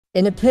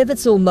In a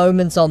pivotal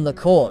moment on the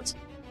court,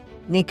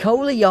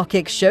 Nikola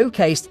Jokic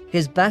showcased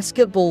his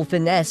basketball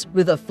finesse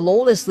with a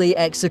flawlessly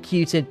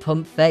executed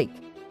pump fake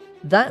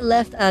that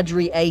left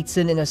DeAndre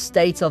Ayton in a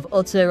state of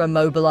utter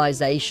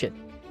immobilization.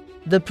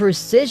 The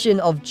precision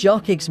of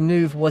Jokic's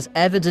move was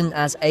evident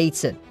as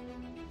Ayton,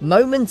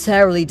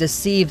 momentarily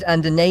deceived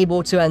and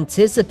unable to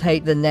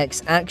anticipate the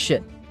next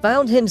action,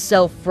 found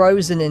himself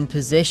frozen in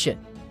position.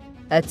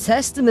 A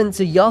testament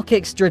to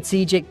Jokic's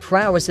strategic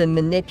prowess in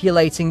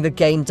manipulating the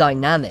game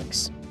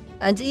dynamics.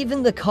 And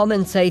even the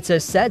commentator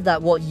said that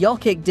what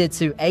Jokic did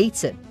to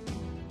Ayton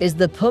is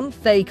the pump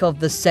fake of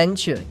the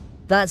century.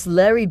 That's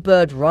Larry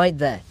Bird right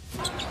there.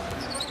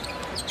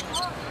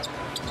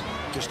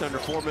 Just under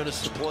 4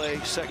 minutes to play,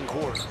 second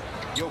quarter.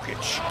 Jokic.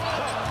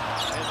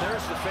 And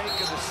there's the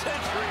fake of the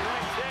century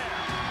right there.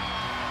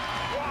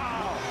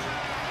 Wow.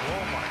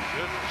 Oh my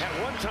goodness.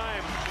 At one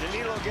time,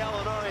 Danilo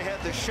Gallinari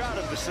had the shot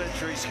of the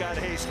century, Scott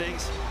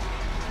Hastings.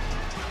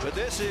 But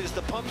this is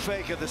the pump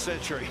fake of the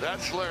century.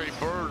 That's Larry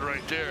Bird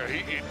right there.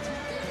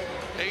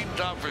 Ayton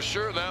thought for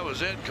sure that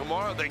was it.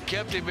 Kamara, they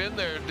kept him in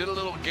there and did a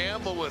little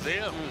gamble with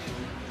him.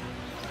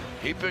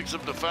 He picks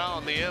up the foul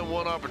in the end,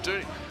 one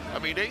opportunity. I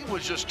mean, Ayton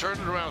was just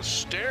turning around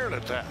staring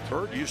at that.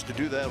 Bird used to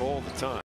do that all the time.